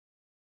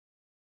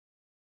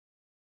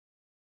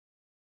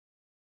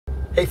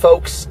Hey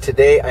folks,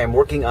 today I am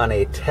working on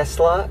a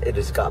Tesla. It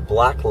has got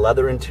black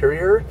leather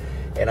interior,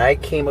 and I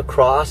came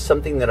across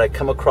something that I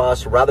come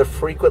across rather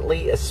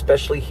frequently,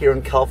 especially here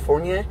in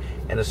California,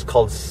 and it's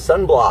called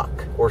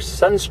sunblock or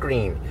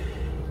sunscreen.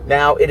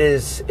 Now it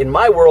is, in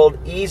my world,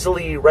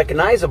 easily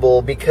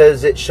recognizable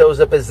because it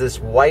shows up as this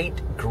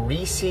white,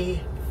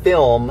 greasy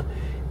film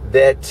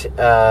that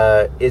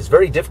is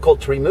very difficult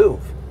to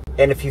remove.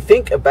 And if you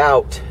think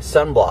about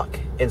sunblock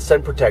and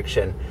sun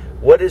protection,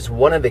 what is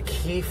one of the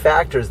key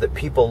factors that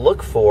people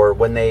look for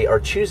when they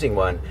are choosing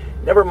one?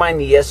 Never mind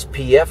the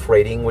SPF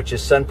rating, which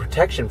is sun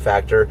protection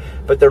factor,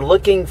 but they're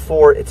looking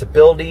for its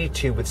ability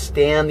to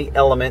withstand the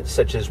elements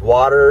such as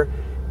water,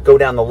 go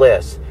down the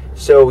list.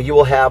 So you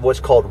will have what's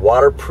called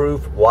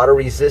waterproof, water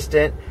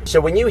resistant.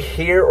 So when you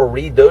hear or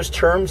read those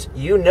terms,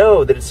 you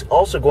know that it's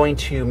also going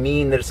to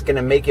mean that it's going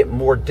to make it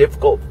more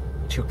difficult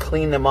to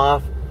clean them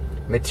off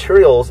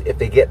materials if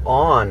they get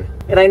on.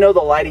 And I know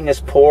the lighting is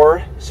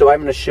poor, so I'm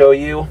going to show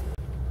you.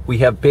 We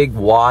have big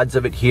wads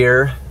of it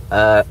here.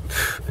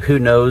 Who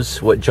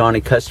knows what Johnny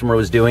customer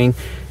was doing.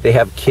 They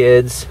have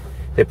kids.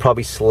 They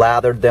probably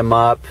slathered them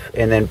up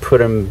and then put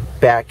them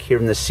back here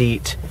in the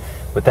seat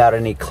without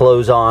any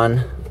clothes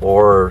on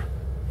or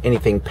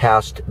anything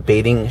past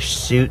bathing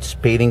suits,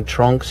 bathing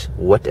trunks,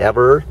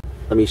 whatever.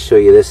 Let me show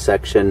you this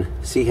section.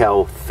 See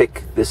how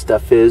thick this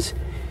stuff is?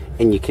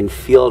 And you can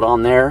feel it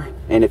on there.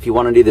 And if you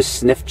want to do the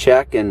sniff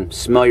check and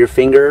smell your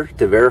finger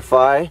to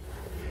verify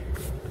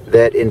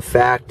that in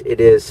fact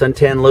it is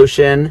suntan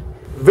lotion,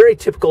 very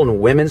typical in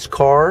women's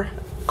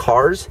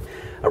cars,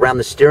 around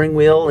the steering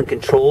wheel and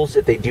controls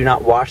if they do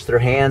not wash their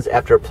hands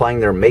after applying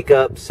their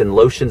makeups and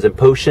lotions and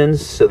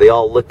potions, so they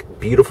all look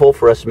beautiful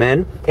for us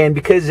men. And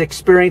because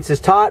experience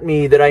has taught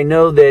me that I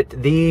know that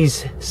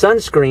these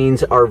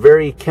sunscreens are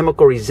very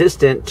chemical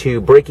resistant to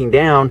breaking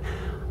down,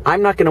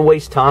 I'm not going to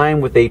waste time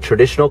with a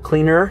traditional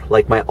cleaner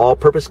like my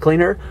all-purpose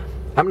cleaner.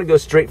 I'm going to go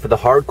straight for the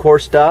hardcore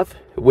stuff,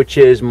 which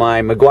is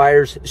my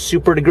Meguiar's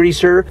Super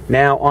Degreaser.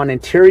 Now on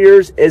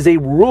interiors, as a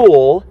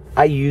rule,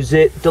 I use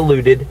it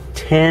diluted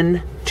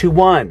 10 to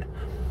 1.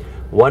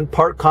 1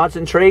 part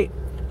concentrate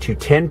to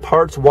 10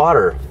 parts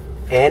water.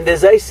 And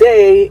as I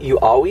say, you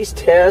always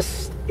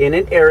test in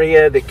an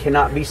area that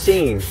cannot be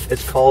seen.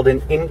 It's called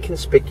an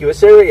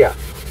inconspicuous area.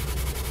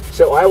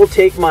 So I will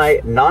take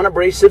my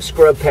non-abrasive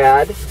scrub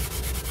pad.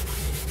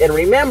 And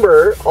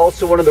remember,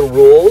 also one of the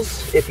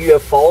rules, if you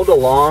have followed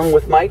along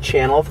with my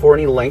channel for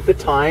any length of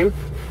time,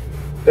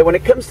 that when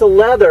it comes to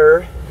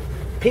leather,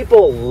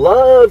 people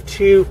love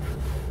to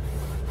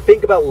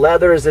think about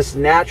leather as this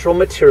natural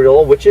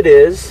material, which it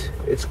is.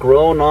 It's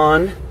grown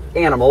on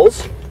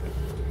animals.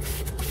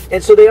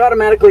 And so they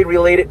automatically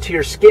relate it to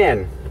your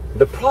skin.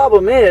 The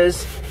problem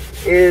is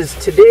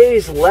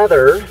today's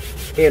leather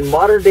in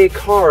modern day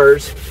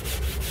cars,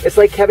 it's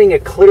like having a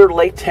clear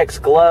latex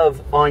glove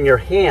on your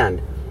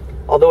hand.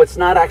 Although it's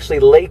not actually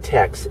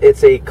latex,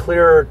 it's a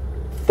clear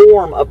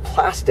form of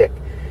plastic.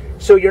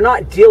 So you're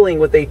not dealing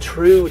with a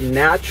true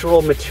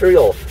natural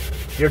material.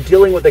 You're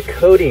dealing with a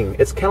coating.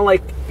 It's kind of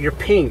like your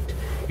paint.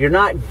 You're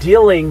not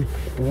dealing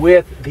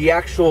with the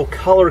actual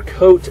color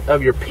coat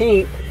of your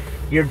paint.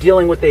 You're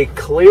dealing with a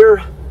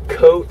clear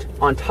coat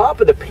on top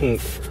of the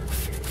paint,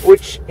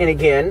 which, and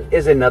again,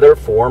 is another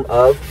form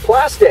of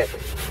plastic.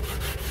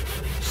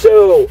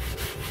 So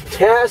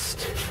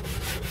test,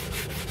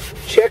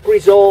 check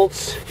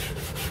results,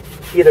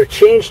 either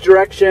change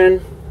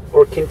direction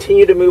or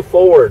continue to move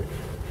forward.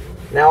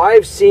 Now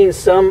I've seen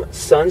some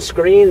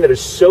sunscreen that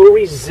is so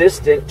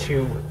resistant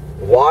to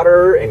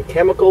water and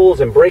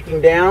chemicals and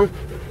breaking down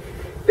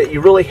that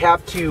you really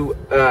have to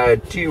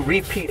do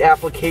repeat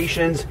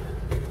applications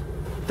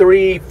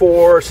 3,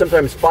 4,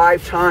 sometimes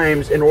 5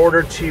 times in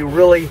order to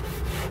really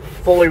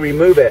fully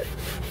remove it.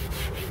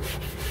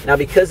 Now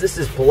because this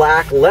is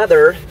black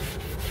leather,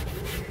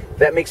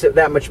 that makes it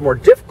that much more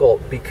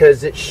difficult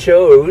because it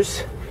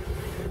shows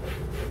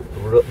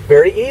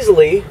very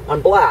easily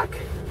on black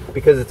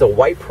because it's a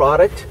white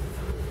product.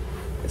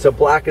 And so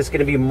black is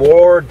going to be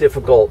more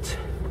difficult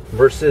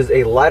versus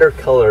a lighter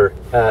color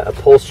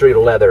upholstery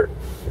leather.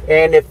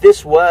 And if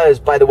this was,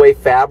 by the way,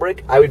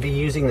 fabric, I would be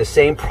using the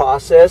same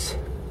process.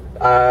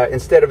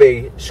 Instead of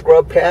a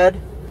scrub pad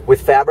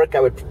with fabric, I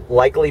would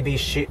likely be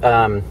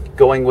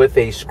going with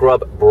a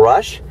scrub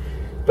brush,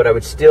 but I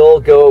would still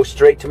go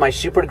straight to my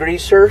Super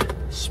Degreaser,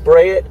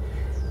 spray it,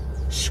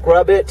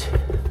 scrub it,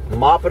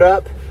 mop it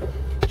up,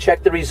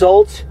 check the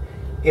results,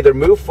 either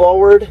move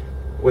forward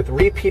with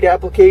repeat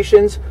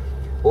applications.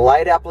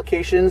 Light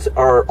applications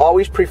are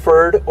always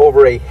preferred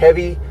over a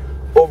heavy,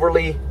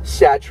 overly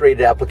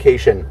saturated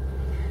application.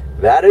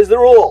 That is the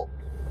rule.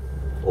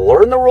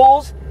 Learn the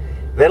rules,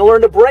 then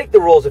learn to break the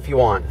rules if you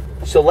want.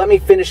 So let me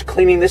finish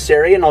cleaning this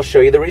area and I'll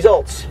show you the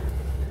results.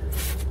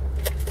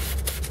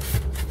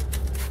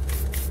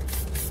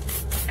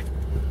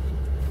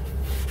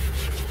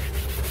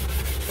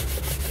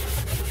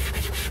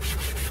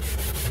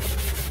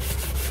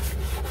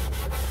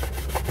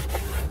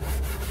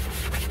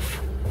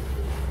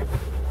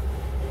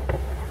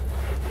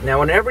 Now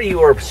whenever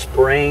you are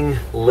spraying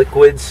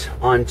liquids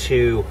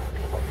onto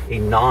a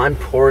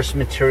non-porous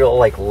material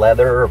like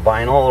leather or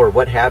vinyl or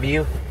what have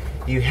you,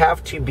 you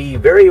have to be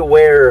very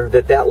aware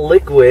that that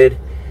liquid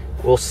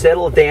will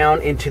settle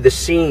down into the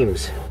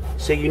seams.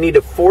 So you need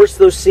to force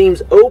those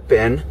seams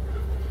open,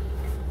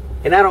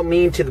 and I don't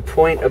mean to the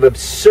point of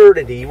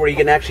absurdity where you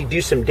can actually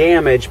do some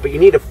damage, but you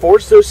need to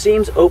force those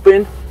seams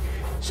open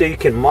so you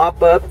can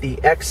mop up the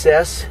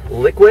excess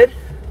liquid.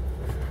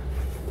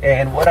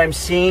 And what I'm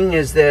seeing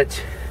is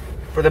that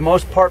for the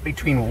most part,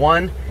 between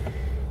 1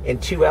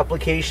 and 2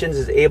 applications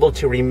is able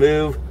to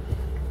remove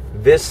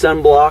this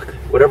sunblock,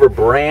 whatever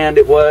brand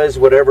it was,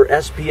 whatever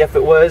SPF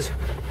it was.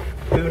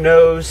 Who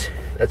knows?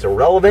 That's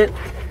irrelevant.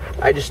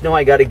 I just know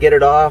I got to get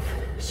it off.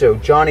 So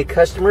Johnny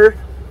customer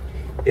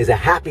is a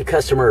happy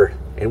customer,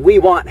 and we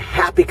want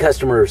happy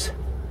customers.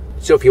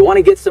 So if you want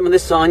to get some of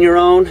this on your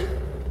own,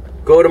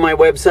 go to my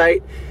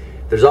website.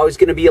 There's always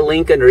going to be a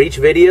link under each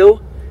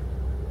video.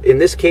 In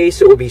this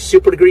case, it will be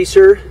Super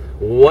Degreaser,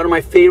 one of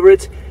my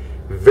favorites.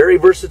 Very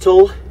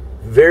versatile,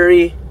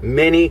 very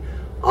many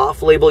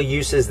off-label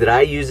uses that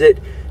I use it.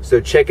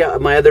 So check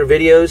out my other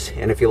videos,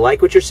 and if you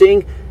like what you're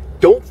seeing,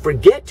 don't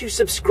forget to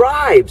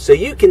subscribe so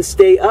you can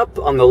stay up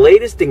on the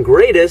latest and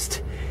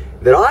greatest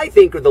that I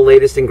think are the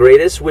latest and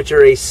greatest, which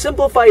are a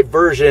simplified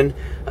version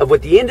of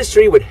what the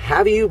industry would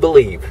have you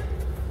believe.